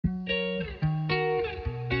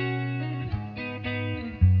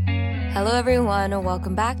Hello, everyone, and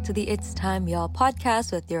welcome back to the It's Time Y'all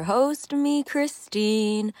podcast with your host, me,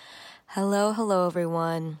 Christine. Hello,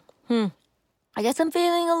 everyone. I guess I'm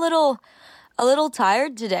feeling a little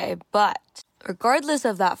tired today, but regardless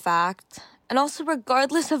of that fact, and also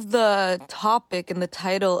regardless of the topic and the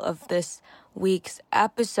title of this week's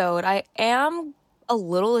episode, I am a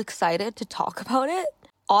little excited to talk about it.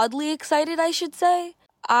 Oddly excited, I should say.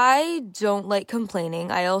 I don't like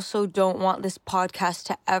complaining. I also don't want this podcast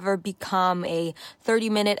to ever become a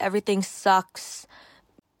 30-minute everything sucks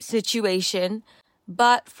situation.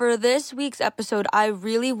 But for this week's episode, I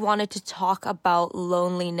really wanted to talk about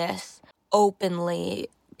loneliness openly,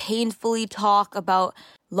 painfully talk about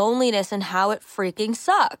loneliness and how it freaking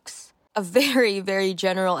sucks. A very, very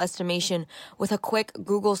general estimation with a quick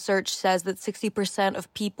Google search says that 60%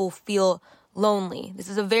 of people feel lonely. This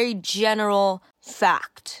is a very general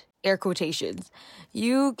fact, air quotations.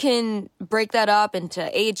 You can break that up into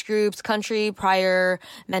age groups, country, prior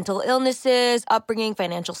mental illnesses, upbringing,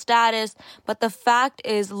 financial status. But the fact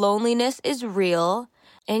is loneliness is real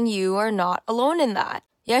and you are not alone in that.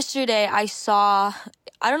 Yesterday I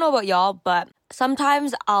don't know about y'all, but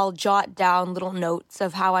sometimes I'll jot down little notes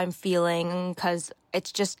of how I'm feeling because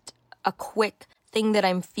it's just a quick thing that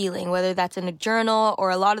I'm feeling, whether that's in a journal or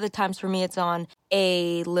a lot of the times for me it's on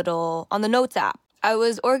the notes app. I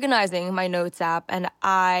was organizing my notes app and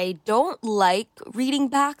I don't like reading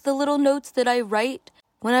back the little notes that I write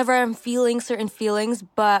whenever I'm feeling certain feelings,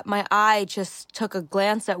 but my eye just took a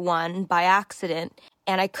glance at one by accident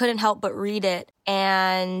and I couldn't help but read it.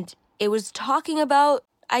 And it was talking about,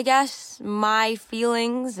 I guess, my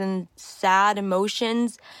feelings and sad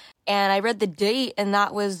emotions. And I read the date, and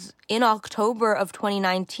that was in October of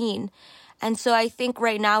 2019. And so I think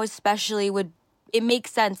right now especially it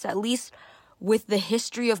makes sense, at least with the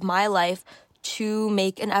history of my life, to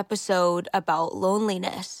make an episode about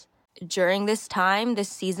loneliness during this time, this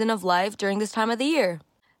season of life, during this time of the year.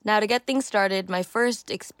 Now, to get things started, my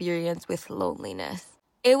first experience with loneliness.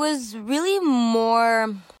 It was really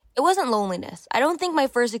it wasn't loneliness. I don't think my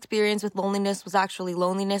first experience with loneliness was actually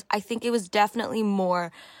loneliness. I think it was definitely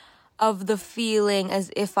more of the feeling as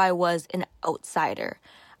if I was an outsider.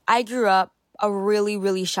 I grew up a really,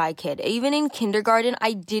 really shy kid. Even in kindergarten,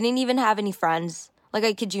 I didn't even have any friends. Like,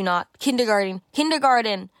 I kid you not. Kindergarten.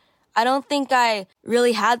 I don't think I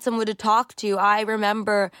really had someone to talk to. I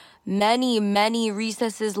remember many, many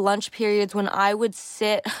recesses, lunch periods when I would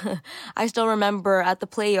sit, I still remember at the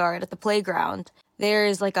playground.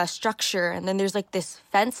 There's like a structure and then there's like this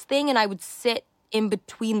fence thing and I would sit in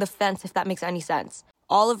between the fence, if that makes any sense.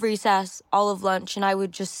 All of recess, all of lunch, and I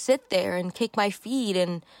would just sit there and kick my feet,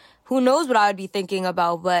 and who knows what I would be thinking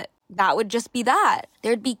about, but that would just be that.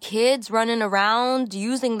 There'd be kids running around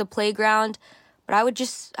using the playground, but I would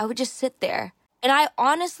just sit there. And I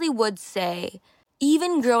honestly would say,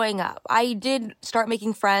 even growing up, I did start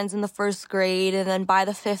making friends in the first grade, and then by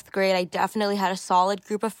the 5th grade, I definitely had a solid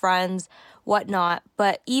group of friends, whatnot.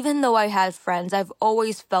 But even though I had friends, I've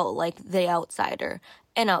always felt like the outsider.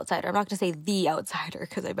 An outsider. I'm not going to say the outsider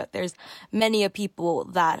because I bet there's many people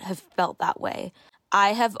that have felt that way.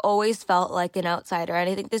 I have always felt like an outsider, and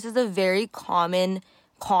I think this is a very common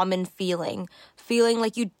feeling. Feeling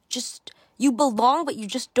like you belong, but you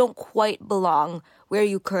just don't quite belong where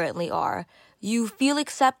you currently are. You feel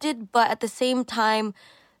accepted, but at the same time,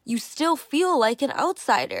 you still feel like an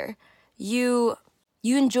outsider. You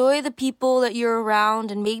enjoy the people that you're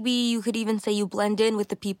around, and maybe you could even say you blend in with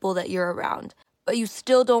the people that you're around. But you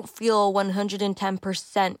still don't feel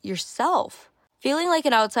 110% yourself. Feeling like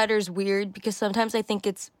an outsider is weird because sometimes I think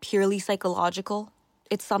it's purely psychological.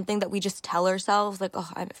 It's something that we just tell ourselves, like, oh,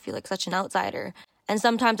 I feel like such an outsider. And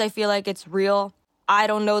sometimes I feel like it's real. I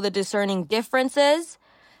don't know the discerning differences.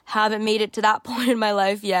 Haven't made it to that point in my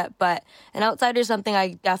life yet, but an outsider is something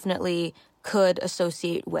I definitely could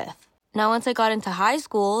associate with. Now, once I got into high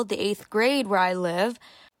school, the 8th grade where I live,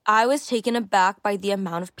 I was taken aback by the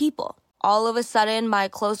amount of people. All of a sudden, my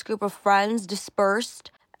close group of friends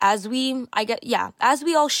dispersed as we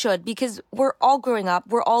all should, because we're all growing up,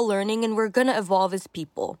 we're all learning, and we're gonna evolve as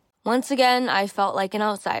people. Once again, I felt like an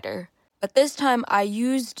outsider. But this time, I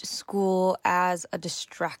used school as a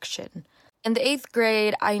distraction. In the 8th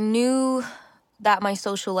grade, I knew that my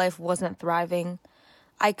social life wasn't thriving.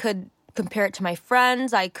 I could compare it to my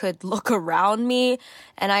friends, I could look around me,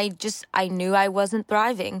 and I knew I wasn't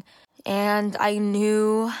thriving. And I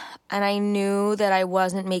knew that I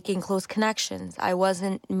wasn't making close connections. I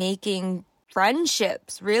wasn't making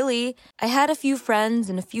friendships, really. I had a few friends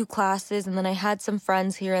in a few classes, and then I had some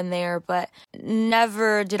friends here and there, but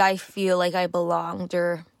never did I feel like I belonged,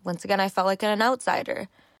 or once again, I felt like an outsider.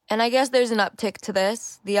 And I guess there's an uptick to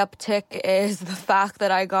this. The uptick is the fact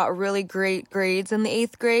that I got really great grades in the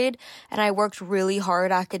 8th grade and I worked really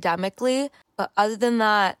hard academically. But other than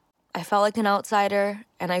that, I felt like an outsider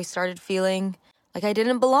and I started feeling like I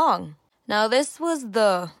didn't belong. Now, this was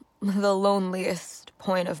the loneliest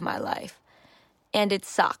point of my life, and it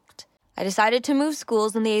sucked. I decided to move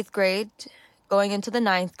schools in the 8th grade, going into the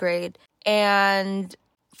 9th grade, and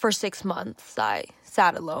for 6 months, I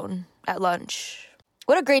sat alone at lunch.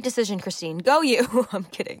 What a great decision, Christine. Go you. I'm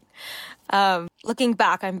kidding. Looking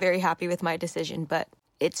back, I'm very happy with my decision, but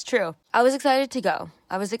it's true. I was excited to go.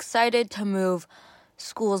 I was excited to move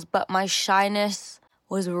schools, but my shyness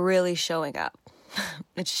was really showing up.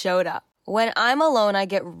 It showed up. When I'm alone, I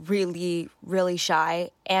get really, really shy,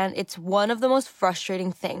 and it's one of the most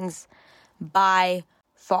frustrating things by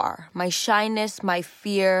far. My shyness, my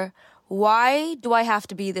fear. Why do I have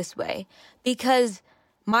to be this way? Because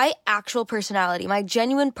my actual personality, my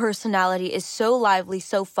genuine personality is so lively,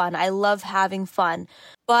 so fun. I love having fun,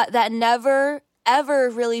 but that never, ever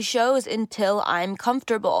really shows until I'm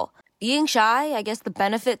comfortable. Being shy, I guess the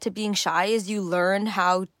benefit to being shy is you learn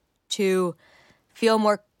how to feel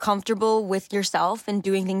more comfortable with yourself and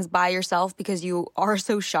doing things by yourself because you are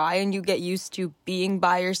so shy and you get used to being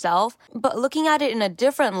by yourself. But looking at it in a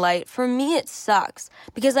different light, for me it sucks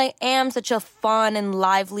because I am such a fun and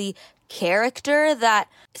lively character that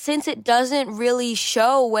since it doesn't really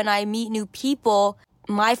show when I meet new people,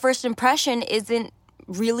 my first impression isn't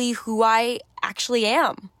really who I actually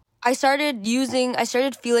am. I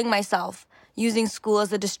started feeling myself using school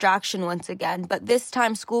as a distraction once again, but this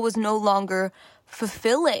time school was no longer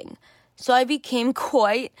fulfilling. So I became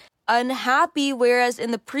quite unhappy, whereas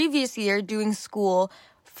in the previous year, doing school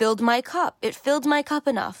filled my cup. It filled my cup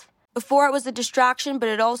enough. Before it was a distraction, but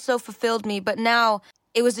it also fulfilled me. But now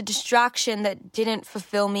it was a distraction that didn't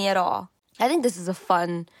fulfill me at all. I think this is a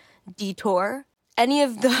fun detour. Any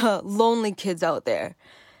of the lonely kids out there,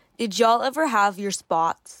 did y'all ever have your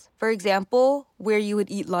spots? For example, where you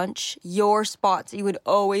would eat lunch, your spots you would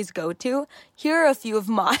always go to. Here are a few of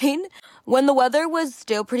mine. When the weather was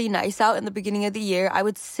still pretty nice out in the beginning of the year, I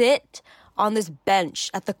would sit on this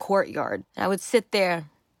bench at the courtyard. I would sit there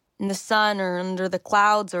in the sun or under the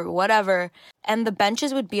clouds or whatever, and the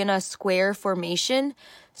benches would be in a square formation.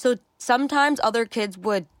 So sometimes other kids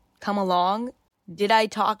would come along. Did I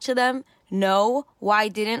talk to them? No. Why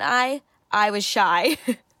didn't I? I was shy.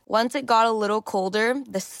 Once it got a little colder,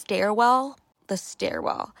 the stairwell was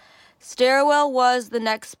the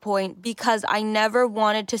next point because I never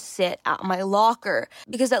wanted to sit at my locker.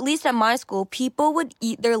 Because at least at my school, people would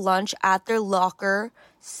eat their lunch at their locker,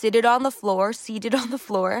 seated on the floor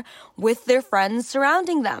with their friends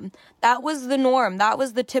surrounding them. That was the norm. That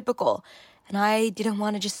was the typical. And I didn't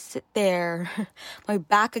want to just sit there, my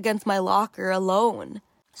back against my locker alone.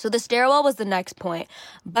 So the stairwell was the next point,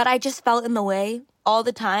 but I just felt in the way all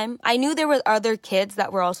the time. I knew there were other kids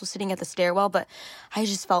that were also sitting at the stairwell, but I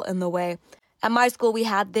just felt in the way. At my school, we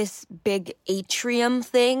had this big atrium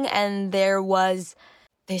thing, and there was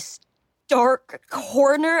this dark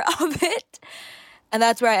corner of it. And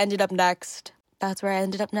that's where I ended up next.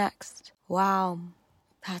 Wow.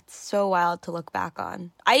 That's so wild to look back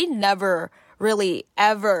on. I never really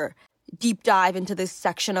ever deep dive into this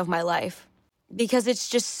section of my life because it's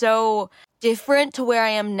just so different to where I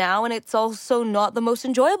am now, and it's also not the most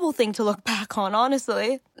enjoyable thing to look back on,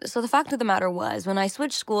 honestly. So the fact of the matter was, when I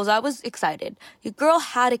switched schools, I was excited. Your girl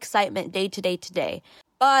had excitement day to day.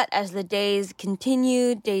 But as the days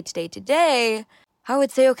continued, day to day, I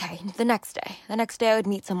would say, okay, the next day I would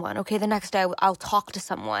meet someone. Okay, the next day I'll talk to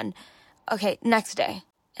someone. Okay, next day.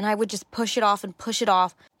 And I would just push it off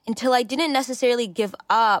until I didn't necessarily give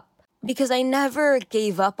up, because I never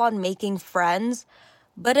gave up on making friends.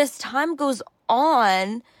 But as time goes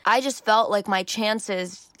on, I just felt like my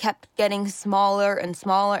chances kept getting smaller and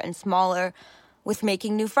smaller with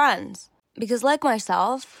making new friends. Because like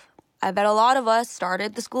myself, I bet a lot of us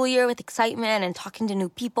started the school year with excitement and talking to new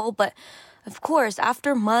people. But of course,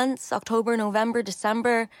 after months, October, November,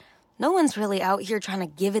 December, no one's really out here trying to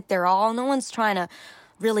give it their all. No one's trying to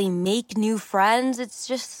really make new friends. It's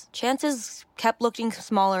just chances kept looking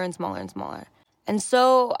smaller and smaller. And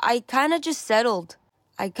so I kind of just settled.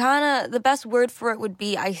 The best word for it would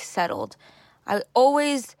be I settled. I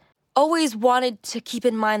always wanted to keep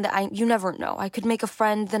in mind that you never know. I could make a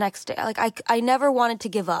friend the next day. I never wanted to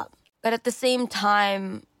give up. But at the same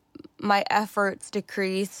time, my efforts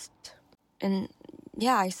decreased. And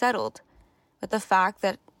yeah, I settled with the fact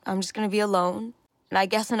that I'm just going to be alone. And I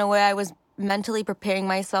guess in a way I was mentally preparing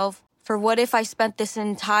myself for what if I spend this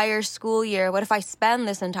entire school year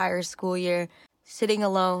sitting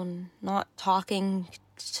alone, not talking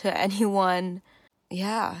to anyone.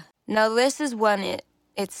 Yeah. Now this is when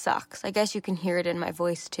it sucks. I guess you can hear it in my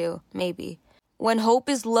voice too, maybe. When hope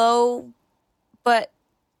is low, but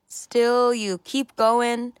still you keep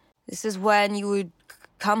going. This is when you would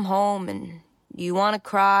come home and you want to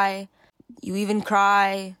cry. You even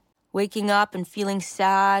cry. Waking up and feeling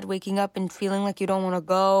sad. Waking up and feeling like you don't want to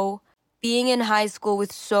go. Being in high school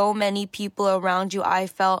with so many people around you, I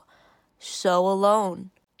felt so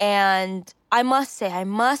alone. And I must say, I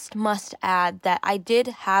must add that I did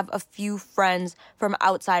have a few friends from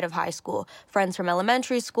outside of high school. Friends from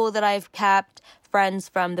elementary school that I've kept. Friends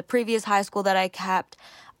from the previous high school that I kept.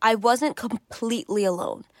 I wasn't completely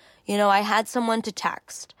alone. You know, I had someone to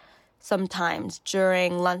text sometimes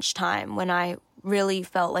during lunchtime when I really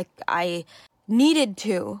felt like I needed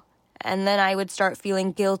to. And then I would start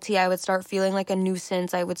feeling guilty. I would start feeling like a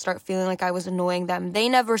nuisance. I would start feeling like I was annoying them. They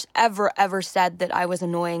never, ever said that I was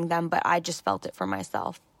annoying them, but I just felt it for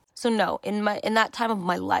myself. So no, in that time of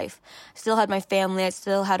my life, I still had my family. I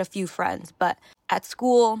still had a few friends. But at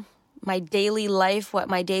school, my daily life, what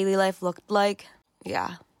my daily life looked like,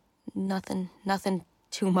 yeah, nothing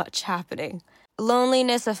too much happening.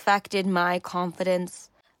 Loneliness affected my confidence,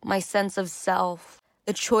 my sense of self.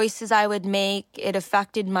 The choices I would make, it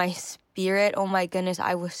affected my spirit. Oh my goodness,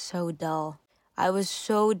 I was so dull. I was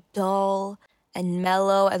so dull and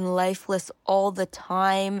mellow and lifeless all the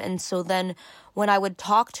time. And so then when I would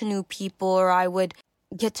talk to new people or I would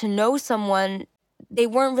get to know someone, they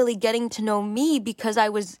weren't really getting to know me because I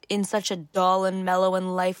was in such a dull and mellow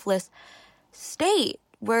and lifeless state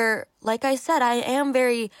where, like I said, I am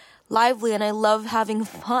very lively and I love having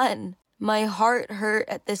fun. My heart hurt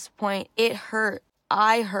at this point. It hurt.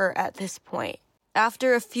 I hurt at this point.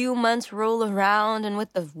 After a few months roll around and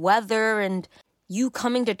with the weather and you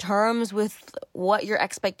coming to terms with what your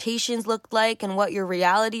expectations looked like and what your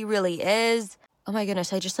reality really is, oh my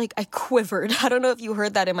goodness, I quivered. I don't know if you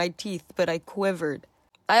heard that in my teeth, but I quivered.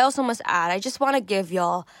 I also must add, I just want to give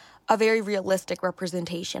y'all a very realistic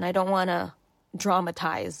representation. I don't want to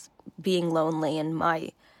dramatize being lonely and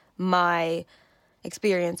my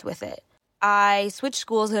experience with it. I switched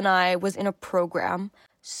schools and I was in a program.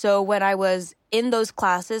 So when I was in those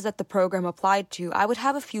classes that the program applied to, I would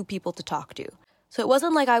have a few people to talk to. So it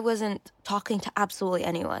wasn't like I wasn't talking to absolutely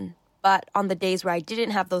anyone. But on the days where I didn't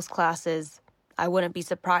have those classes, I wouldn't be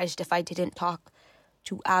surprised if I didn't talk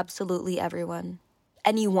to absolutely everyone.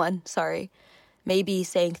 Anyone, sorry. Maybe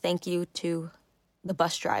saying thank you to the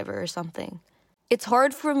bus driver or something. It's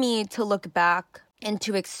hard for me to look back and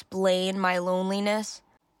to explain my loneliness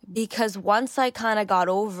because once I kind of got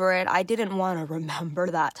over it, I didn't want to remember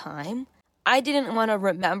that time. I didn't want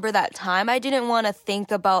to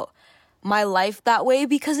think about my life that way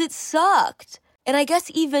because it sucked. And I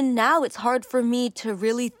guess even now it's hard for me to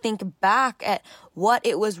really think back at what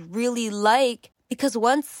it was really like because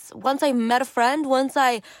once I met a friend, once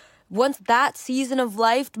that season of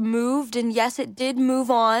life moved, and yes, it did move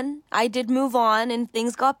on. I did move on and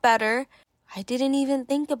things got better. I didn't even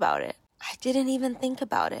think about it.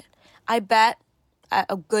 I bet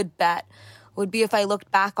a good bet would be if I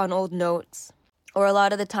looked back on old notes. Or a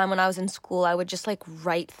lot of the time when I was in school, I would just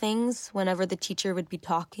write things whenever the teacher would be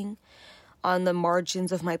talking on the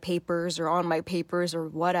margins of my papers or on my papers or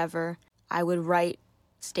whatever. I would write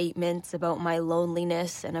statements about my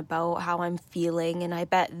loneliness and about how I'm feeling. And I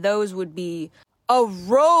bet those would be a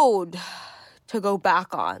road to go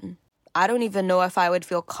back on. I don't even know if I would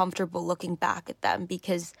feel comfortable looking back at them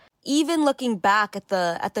because even looking back at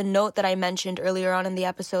the note that I mentioned earlier on in the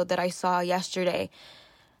episode that I saw yesterday,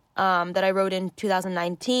 that I wrote in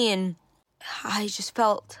 2019, I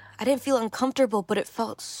didn't feel uncomfortable, but it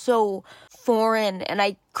felt so foreign and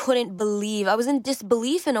I couldn't believe, I was in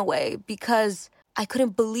disbelief in a way because I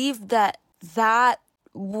couldn't believe that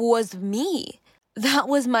was me. That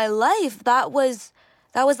was my life. That was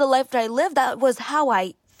the life that I lived. That was how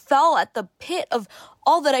I fell at the pit of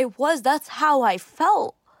all that I was. That's how I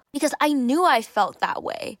felt. Because I knew I felt that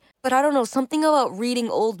way. But I don't know, something about reading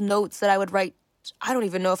old notes that I would write, I don't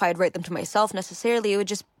even know if I'd write them to myself necessarily. It would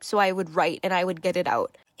just, so I would write and I would get it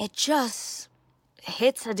out. It just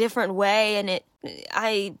hits a different way and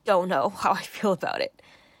I don't know how I feel about it.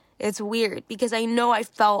 It's weird because I know I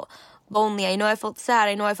felt lonely. I know I felt sad.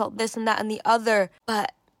 I know I felt this and that and the other.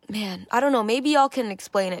 But man, I don't know. Maybe y'all can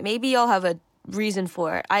explain it. Maybe y'all have a reason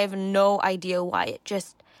for it. I have no idea why.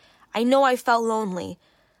 I know I felt lonely.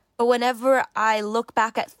 But whenever I look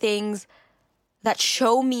back at things that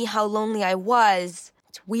show me how lonely I was,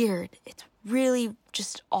 it's weird. It's really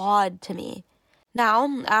just odd to me.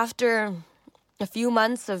 Now, after a few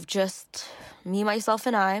months of just me, myself,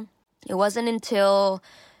 and I, it wasn't until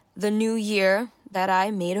the new year that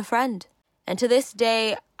I made a friend. And to this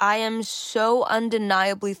day, I am so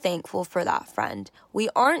undeniably thankful for that friend. We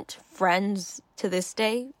aren't friends to this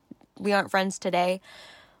day. We aren't friends today.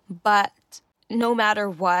 But no matter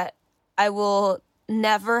what, I will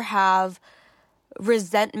never have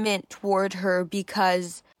resentment toward her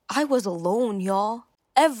because I was alone, y'all.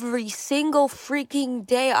 Every single freaking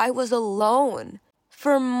day I was alone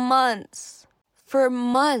for months.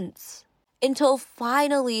 Until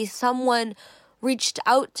finally someone reached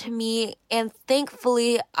out to me, and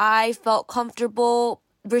thankfully I felt comfortable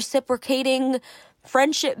reciprocating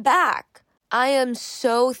friendship back. I am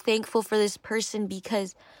so thankful for this person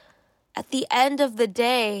because at the end of the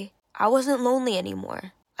day, I wasn't lonely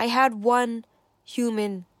anymore. I had one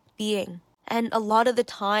human being. And a lot of the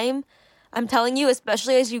time, I'm telling you,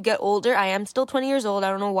 especially as you get older, I am still 20 years old. I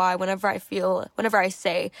don't know why. Whenever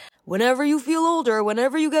you feel older,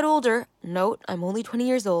 whenever you get older, note, I'm only 20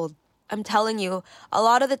 years old. I'm telling you, a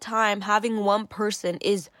lot of the time, having one person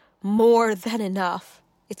is more than enough.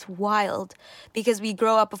 It's wild. Because we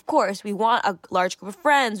grow up, of course, we want a large group of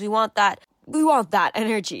friends. We want that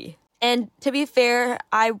energy. And to be fair,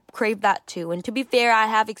 I crave that too. And to be fair, I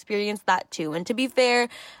have experienced that too. And to be fair,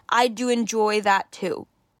 I do enjoy that too.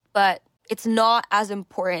 But it's not as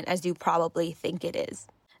important as you probably think it is.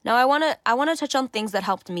 Now, I want to touch on things that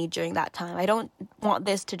helped me during that time. I don't want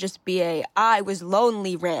this to just be a I was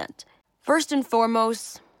lonely rant. First and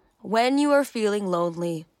foremost, when you are feeling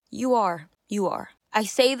lonely, you are. I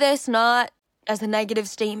say this not as a negative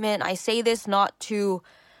statement. I say this not to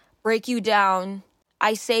break you down.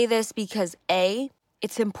 I say this because A,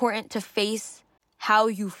 it's important to face how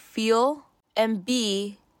you feel, and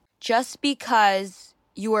B, just because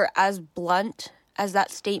you are as blunt as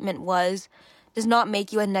that statement was, does not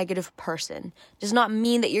make you a negative person. Does not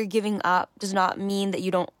mean that you're giving up. Does not mean that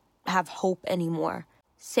you don't have hope anymore.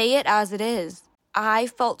 Say it as it is. I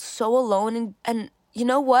felt so alone, and you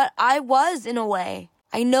know what? I was, in a way.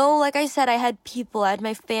 I know, like I said, I had people, I had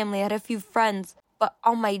my family, I had a few friends, but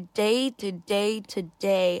on my day-to-day,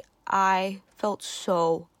 I felt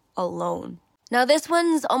so alone. Now, this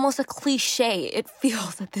one's almost a cliche, it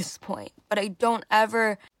feels at this point, but I don't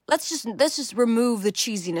ever... Let's just remove the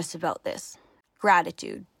cheesiness about this.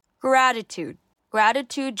 Gratitude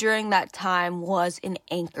during that time was an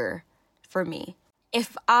anchor for me.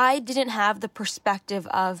 If I didn't have the perspective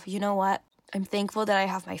of, you know what, I'm thankful that I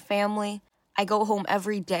have my family. I go home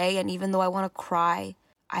every day, and even though I want to cry,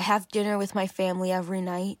 I have dinner with my family every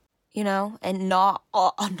night, you know, and not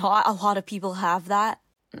a lot of people have that.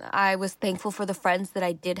 I was thankful for the friends that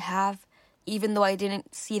I did have, even though I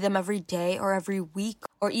didn't see them every day or every week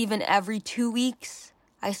or even every 2 weeks.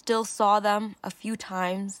 I still saw them a few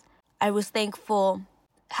times. I was thankful,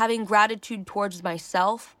 having gratitude towards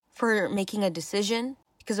myself for making a decision,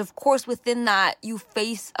 because of course within that you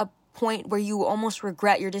face a point where you almost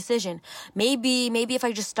regret your decision. Maybe if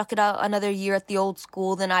I just stuck it out another year at the old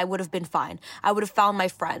school, then I would have been fine. I would have found my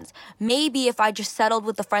friends. Maybe if I just settled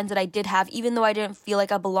with the friends that I did have, even though I didn't feel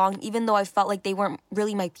like I belonged, even though I felt like they weren't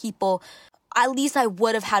really my people, at least I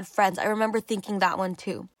would have had friends. I remember thinking that one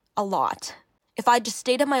too, a lot. If I just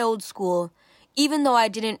stayed at my old school, even though I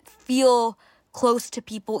didn't feel close to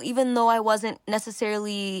people, even though I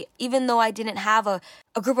didn't have a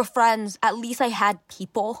group of friends, at least I had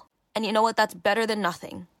people. And you know what? That's better than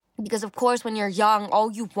nothing. Because of course, when you're young, all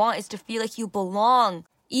you want is to feel like you belong.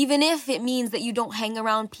 Even if it means that you don't hang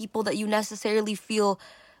around people that you necessarily feel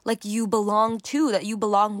like you belong to, that you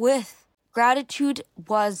belong with. Gratitude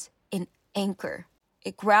was an anchor.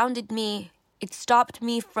 It grounded me. It stopped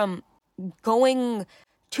me from going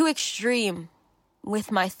too extreme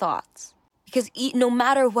with my thoughts. Because no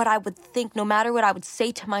matter what I would think, no matter what I would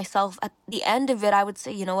say to myself, at the end of it, I would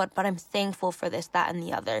say, you know what, but I'm thankful for this, that, and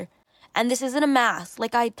the other. And this isn't a mask.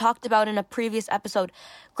 Like I talked about in a previous episode,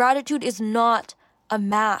 gratitude is not a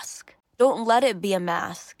mask. Don't let it be a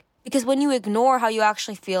mask. Because when you ignore how you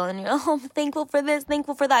actually feel and you're, I'm thankful for this,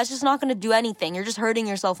 thankful for that, it's just not going to do anything. You're just hurting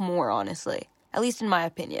yourself more, honestly. At least in my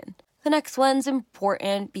opinion. The next one's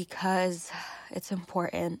important because it's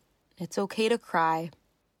important. It's okay to cry,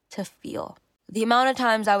 to feel. The amount of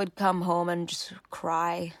times I would come home and just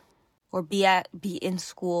cry or be in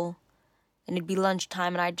school and it'd be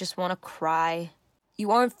lunchtime and I'd just want to cry. You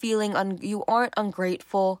aren't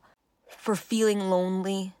ungrateful for feeling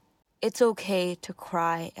lonely. It's okay to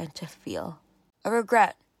cry and to feel. A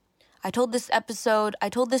regret. I told this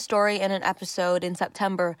story in an episode in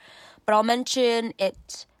September, but I'll mention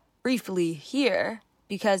it briefly here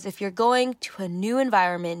because if you're going to a new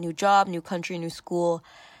environment, new job, new country, new school,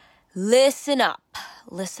 listen up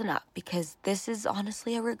because this is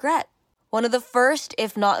honestly a regret. One of the first,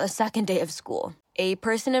 if not the second day of school. a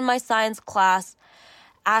person in my science class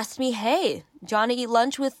asked me, hey, do you want to eat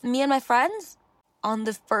lunch with me and my friends? On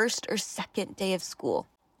the first or second day of school.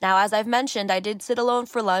 Now, as I've mentioned, I did sit alone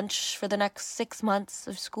for lunch for the next 6 months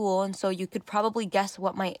of school, and so you could probably guess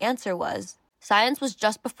what my answer was. Science was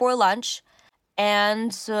just before lunch,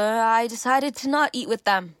 and I decided to not eat with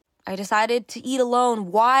them. I decided to eat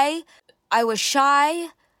alone. Why? I was shy.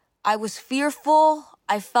 I was fearful.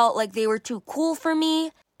 I felt like they were too cool for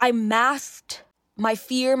me. I masked my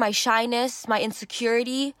fear, my shyness, my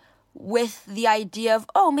insecurity with the idea of,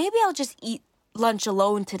 oh, maybe I'll just eat lunch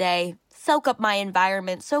alone today, soak up my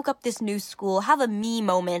environment, soak up this new school, have a me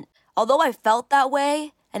moment. Although I felt that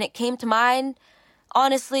way and it came to mind,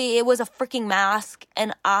 honestly, it was a freaking mask,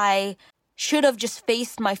 and I should have just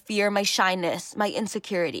faced my fear, my shyness, my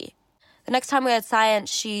insecurity. The next time we had science,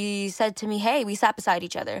 she said to me, hey, we sat beside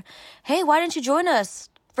each other. Hey, why didn't you join us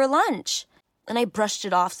for lunch? And I brushed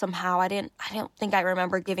it off somehow. I don't think I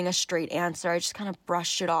remember giving a straight answer. I just kind of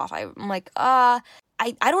brushed it off. I'm like, I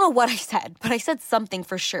don't know what I said, but I said something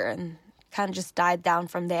for sure, and kind of just died down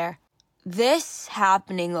from there. This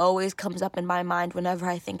happening always comes up in my mind whenever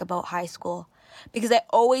I think about high school, because I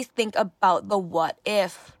always think about the what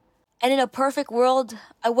if. And in a perfect world,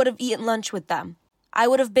 I would have eaten lunch with them. I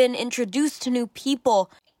would have been introduced to new people.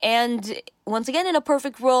 And once again, in a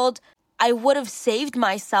perfect world, I would have saved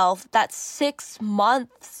myself that 6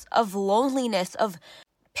 months of loneliness, of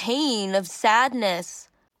pain, of sadness.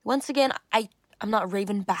 Once again, I'm not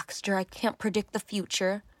Raven Baxter. I can't predict the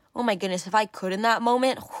future. Oh my goodness, if I could in that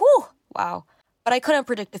moment, whew, wow. But I couldn't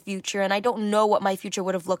predict the future, and I don't know what my future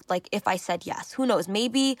would have looked like if I said yes. Who knows?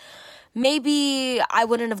 Maybe I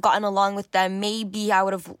wouldn't have gotten along with them. Maybe I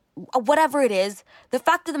would have, whatever it is. The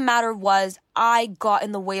fact of the matter was I got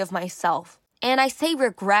in the way of myself. And I say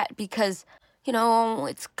regret because,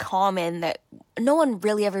 it's common that no one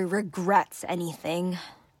really ever regrets anything.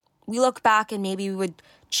 We look back and maybe we would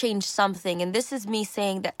change something. And this is me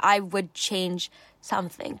saying that I would change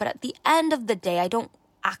something. But at the end of the day, I don't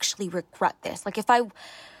actually regret this. Like I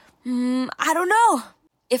don't know.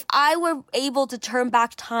 If I were able to turn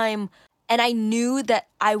back time and I knew that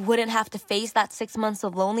I wouldn't have to face that 6 months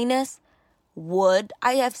of loneliness, would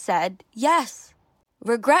I have said yes?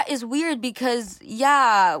 Regret is weird because,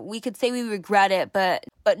 yeah, we could say we regret it, but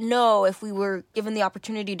no, if we were given the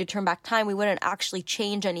opportunity to turn back time, we wouldn't actually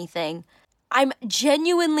change anything. I'm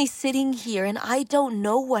genuinely sitting here and I don't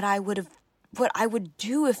know what I would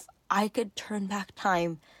do if I could turn back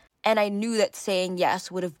time. And I knew that saying yes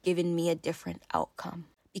would have given me a different outcome.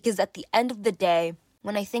 Because at the end of the day,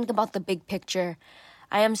 when I think about the big picture,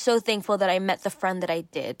 I am so thankful that I met the friend that I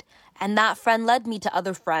did. And that friend led me to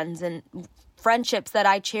other friends and friendships that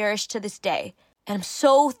I cherish to this day. And I'm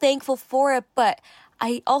so thankful for it. But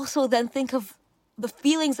I also then think of the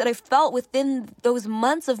feelings that I felt within those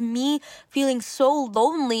months of me feeling so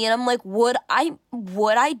lonely. And I'm like, would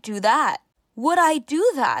I do that? Would I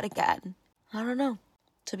do that again? I don't know.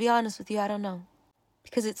 To be honest with you, I don't know.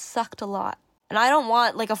 Because it sucked a lot. And I don't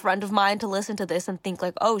want a friend of mine to listen to this and think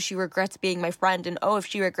oh, she regrets being my friend. And oh, if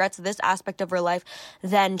she regrets this aspect of her life,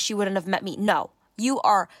 then she wouldn't have met me. No, you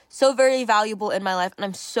are so very valuable in my life. And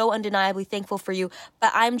I'm so undeniably thankful for you.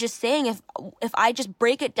 But I'm just saying, if I just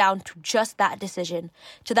break it down to just that decision,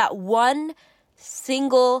 to that one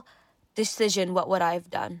single decision, what would I have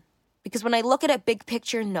done? Because when I look at it big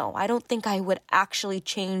picture, no, I don't think I would actually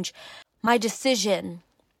change my decision.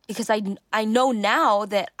 Because I know now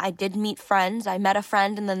that I did meet friends. I met a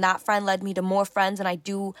friend, and then that friend led me to more friends, and I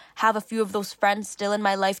do have a few of those friends still in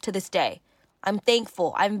my life to this day. I'm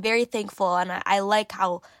thankful. I'm very thankful, and I like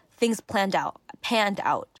how things panned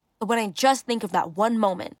out. But when I just think of that one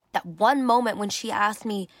moment when she asked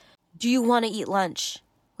me, do you want to eat lunch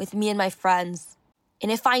with me and my friends?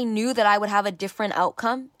 And if I knew that I would have a different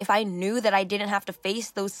outcome, if I knew that I didn't have to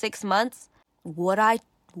face those 6 months, would I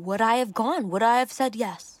have gone? Would I have said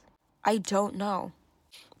yes? I don't know.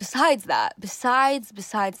 Besides that,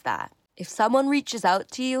 if someone reaches out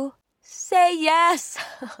to you, say yes.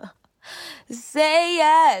 Say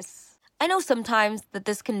yes. I know sometimes that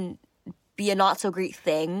this can be a not so great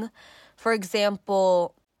thing. For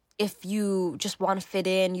example, if you just want to fit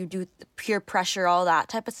in, you do the peer pressure, all that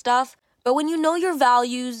type of stuff. But when you know your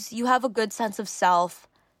values, you have a good sense of self,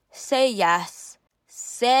 say yes.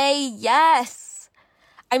 Say yes.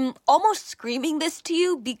 I'm almost screaming this to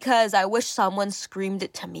you because I wish someone screamed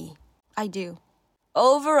it to me. I do.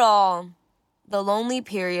 Overall, the lonely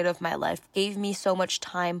period of my life gave me so much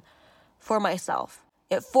time for myself.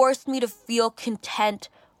 It forced me to feel content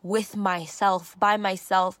with myself, by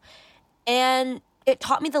myself, and it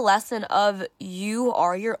taught me the lesson of you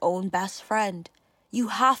are your own best friend. You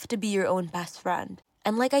have to be your own best friend.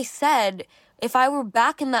 And like I said, if I were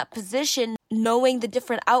back in that position, knowing the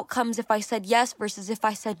different outcomes if I said yes versus if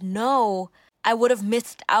I said no, I would have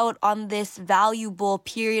missed out on this valuable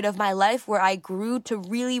period of my life where I grew to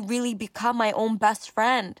really, really become my own best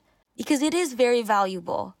friend. Because it is very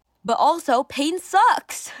valuable. But also, pain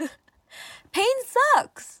sucks. Pain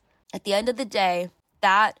sucks. At the end of the day,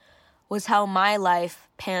 that was how my life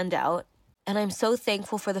panned out. And I'm so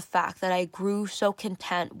thankful for the fact that I grew so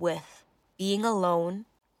content with being alone,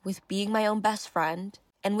 with being my own best friend,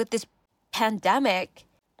 and with this pandemic,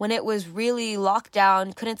 when it was really locked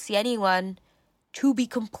down, couldn't see anyone, to be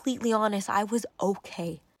completely honest, I was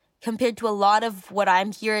okay. Compared to a lot of what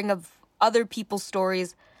I'm hearing of other people's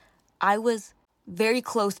stories, I was very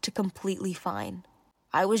close to completely fine.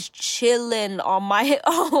 I was chilling on my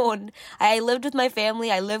own. I lived with my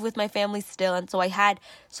family. I live with my family still. And so I had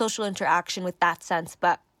social interaction with that sense.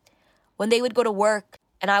 But when they would go to work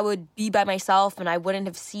and I would be by myself and I wouldn't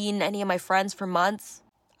have seen any of my friends for months,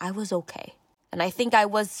 I was okay. And I think I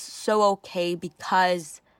was so okay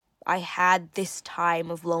because I had this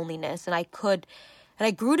time of loneliness and I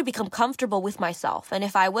grew to become comfortable with myself. And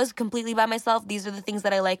if I was completely by myself, these are the things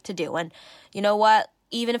that I like to do. And you know what?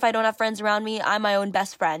 Even if I don't have friends around me, I'm my own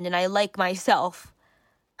best friend and I like myself.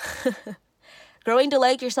 Growing to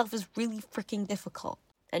like yourself is really freaking difficult.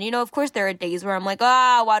 And of course there are days where I'm like,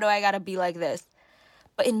 why do I gotta be like this?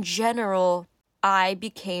 But in general, I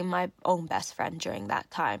became my own best friend during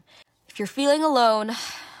that time. If you're feeling alone,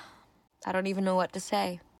 I don't even know what to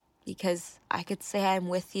say. Because I could say I'm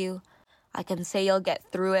with you. I can say you'll get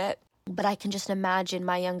through it. But I can just imagine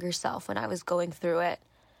my younger self when I was going through it.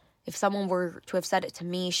 If someone were to have said it to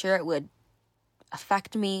me, sure, it would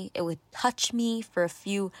affect me. It would touch me for a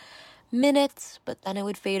few minutes, but then it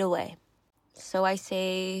would fade away. So I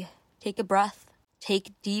say, take a breath.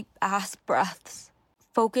 Take deep-ass breaths.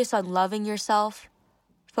 Focus on loving yourself.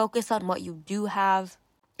 Focus on what you do have.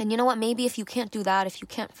 And you know what? Maybe if you can't do that, if you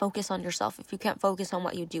can't focus on yourself, if you can't focus on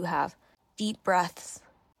what you do have, deep breaths.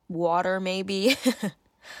 Water, maybe.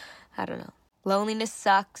 I don't know. Loneliness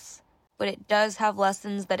sucks. But it does have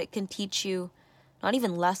lessons that it can teach you. Not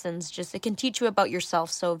even lessons, just it can teach you about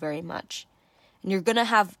yourself so very much. And you're going to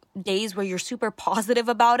have days where you're super positive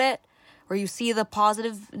about it, where you see the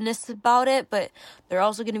positiveness about it, but there are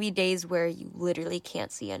also going to be days where you literally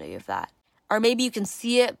can't see any of that. Or maybe you can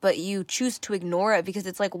see it, but you choose to ignore it because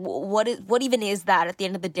it's like, what even is that at the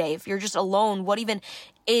end of the day? If you're just alone, what even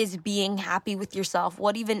is being happy with yourself?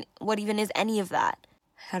 What even is any of that?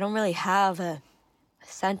 I don't really have a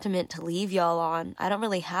sentiment to leave y'all on. I don't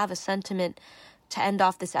really have a sentiment to end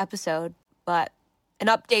off this episode, but an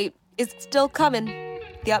update is still coming.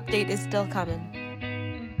 The update is still coming.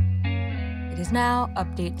 It is now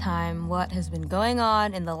update time. What has been going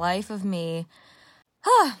on in the life of me?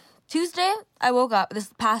 Tuesday, I woke up,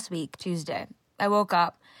 this past week, Tuesday, I woke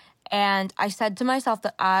up and I said to myself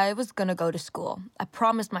that I was going to go to school. I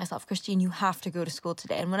promised myself, Christine, you have to go to school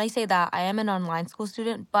today. And when I say that, I am an online school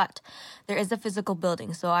student, but there is a physical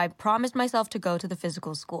building. So I promised myself to go to the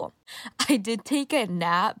physical school. I did take a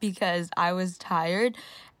nap because I was tired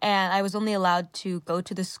and I was only allowed to go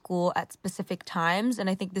to the school at specific times. And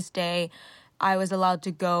I think this day I was allowed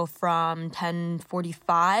to go from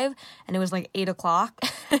 10:45 and it was like 8 o'clock.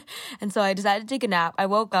 And so I decided to take a nap. I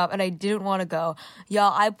woke up and I didn't want to go.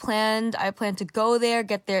 Y'all, I planned to go there,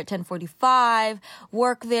 get there at 10:45,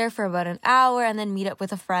 work there for about an hour, and then meet up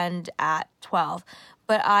with a friend at 12.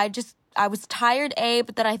 But I was tired,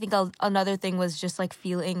 but then I think another thing was just like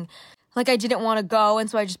feeling like I didn't want to go. And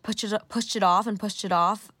so I just pushed it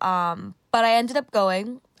off. But I ended up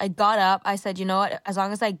going. I got up. I said, you know what? As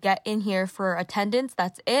long as I get in here for attendance,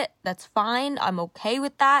 that's it. That's fine. I'm okay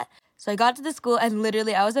with that. So I got to the school and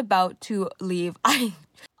literally I was about to leave.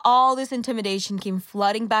 All this intimidation came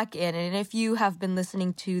flooding back in. And if you have been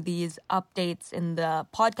listening to these updates in the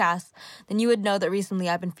podcast, then you would know that recently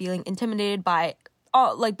I've been feeling intimidated by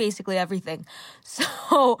basically everything.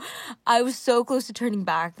 So I was so close to turning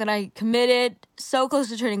back. Then I committed, so close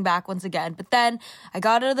to turning back once again. But then I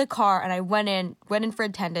got out of the car and I went in for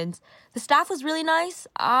attendance. The staff was really nice.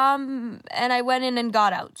 And I went in and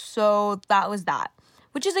got out. So that was that,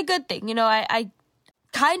 which is a good thing. You know, I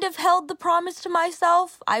kind of held the promise to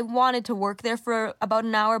myself. I wanted to work there for about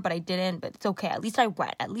an hour, but I didn't. But it's okay. At least I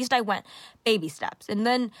went. Baby steps. And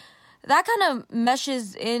then that kind of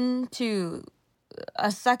meshes into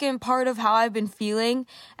a second part of how I've been feeling,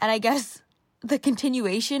 and I guess the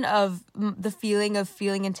continuation of the feeling of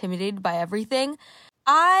feeling intimidated by everything.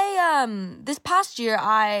 This past year,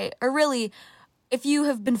 if you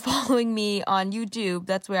have been following me on YouTube,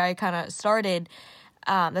 that's where I kind of started.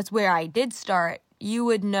 That's where I did start you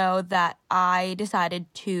would know that I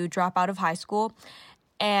decided to drop out of high school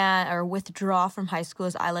or withdraw from high school,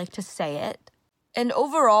 as I like to say it. And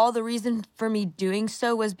overall, the reason for me doing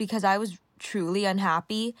so was because I was truly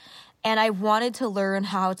unhappy and I wanted to learn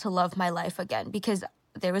how to love my life again, because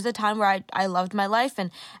there was a time where I loved my life,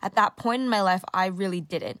 and at that point in my life, I really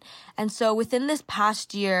didn't. And so within this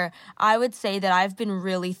past year, I would say that I've been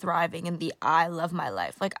really thriving in the I love my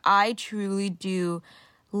life. Like, I truly do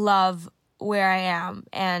love where I am,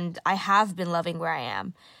 and I have been loving where I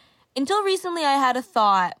am. Until recently, I had a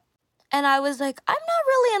thought, and I was like, I'm not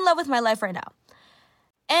really in love with my life right now.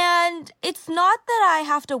 And it's not that I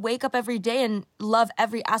have to wake up every day and love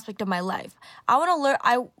every aspect of my life. I want to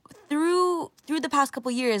learn. Through the past couple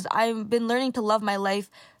years, I've been learning to love my life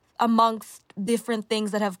amongst different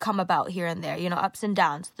things that have come about here and there, ups and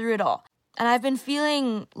downs, through it all. And I've been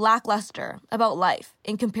feeling lackluster about life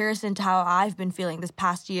in comparison to how I've been feeling this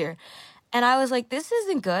past year. And I was like, this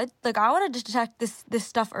isn't good. Like, I want to detect this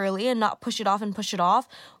stuff early and not push it off.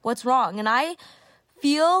 What's wrong? And I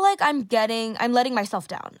feel like I'm letting myself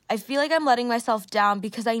down. I feel like I'm letting myself down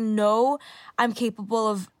because I know I'm capable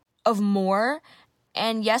of more.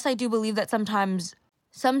 And yes, I do believe that sometimes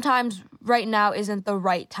right now isn't the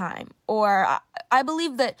right time. Or I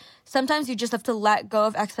believe that sometimes you just have to let go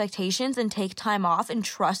of expectations and take time off. And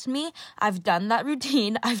trust me, I've done that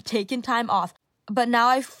routine. I've taken time off. But now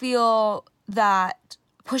I feel that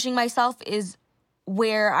pushing myself is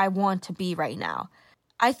where I want to be right now.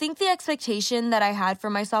 I think the expectation that I had for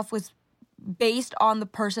myself was based on the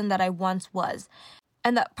person that I once was.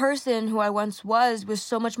 And that person who I once was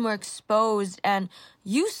so much more exposed and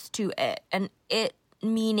used to it. And it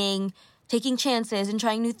meaning taking chances and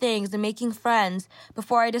trying new things and making friends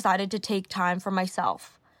before I decided to take time for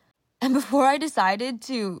myself. And before I decided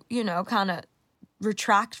to, kind of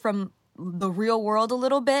retract from the real world a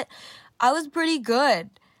little bit, I was pretty good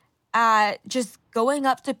at just going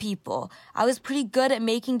up to people. I was pretty good at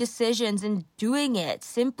making decisions and doing it,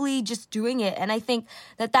 simply just doing it. And I think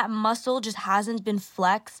that muscle just hasn't been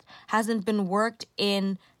flexed, hasn't been worked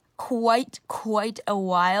in quite a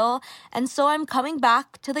while. And so I'm coming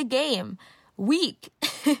back to the game weak.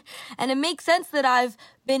 And it makes sense that I've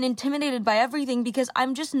been intimidated by everything because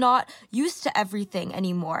I'm just not used to everything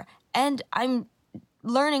anymore. And I'm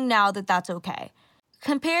learning now that that's okay.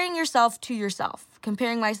 Comparing yourself to yourself,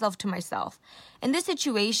 comparing myself to myself. In this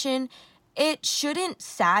situation, it shouldn't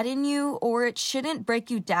sadden you or it shouldn't break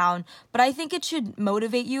you down, but I think it should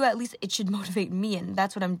motivate you. At least it should motivate me, and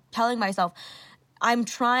that's what I'm telling myself. I'm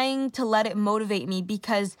trying to let it motivate me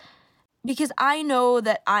because I know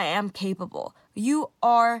that I am capable. You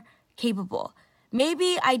are capable.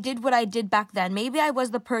 Maybe I did what I did back then. Maybe I was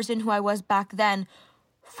the person who I was back then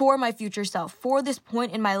for my future self, for this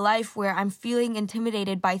point in my life where I'm feeling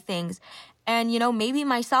intimidated by things. And, maybe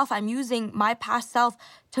I'm using my past self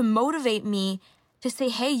to motivate me to say,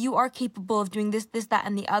 hey, you are capable of doing this, that,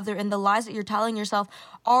 and the other. And the lies that you're telling yourself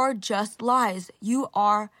are just lies. You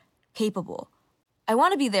are capable. I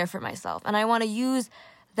want to be there for myself. And I want to use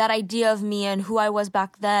that idea of me and who I was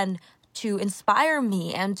back then to inspire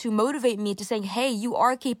me and to motivate me to say, hey, you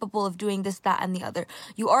are capable of doing this, that, and the other.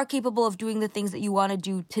 You are capable of doing the things that you want to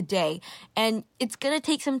do today. And it's going to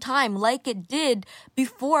take some time, like it did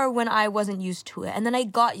before when I wasn't used to it. And then I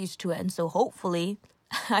got used to it. And so hopefully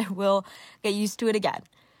I will get used to it again.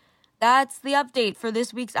 That's the update for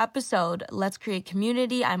this week's episode. Let's create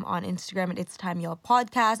community. I'm on Instagram at It's Time Y'all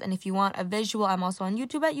Podcast. And if you want a visual, I'm also on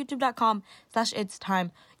YouTube at youtube.com/It's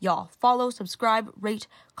Time Y'all. Follow, subscribe, rate,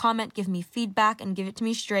 comment, give me feedback, and give it to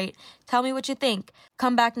me straight. Tell me what you think.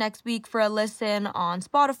 Come back next week for a listen on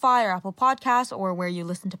Spotify or Apple Podcasts or where you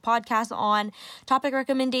listen to podcasts on. Topic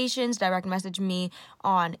recommendations, direct message me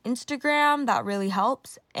on Instagram. That really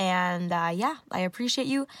helps. And I appreciate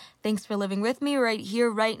you. Thanks for living with me right here,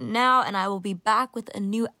 right now. And I will be back with a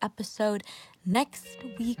new episode next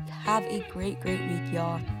week. Have a great week,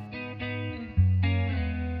 y'all.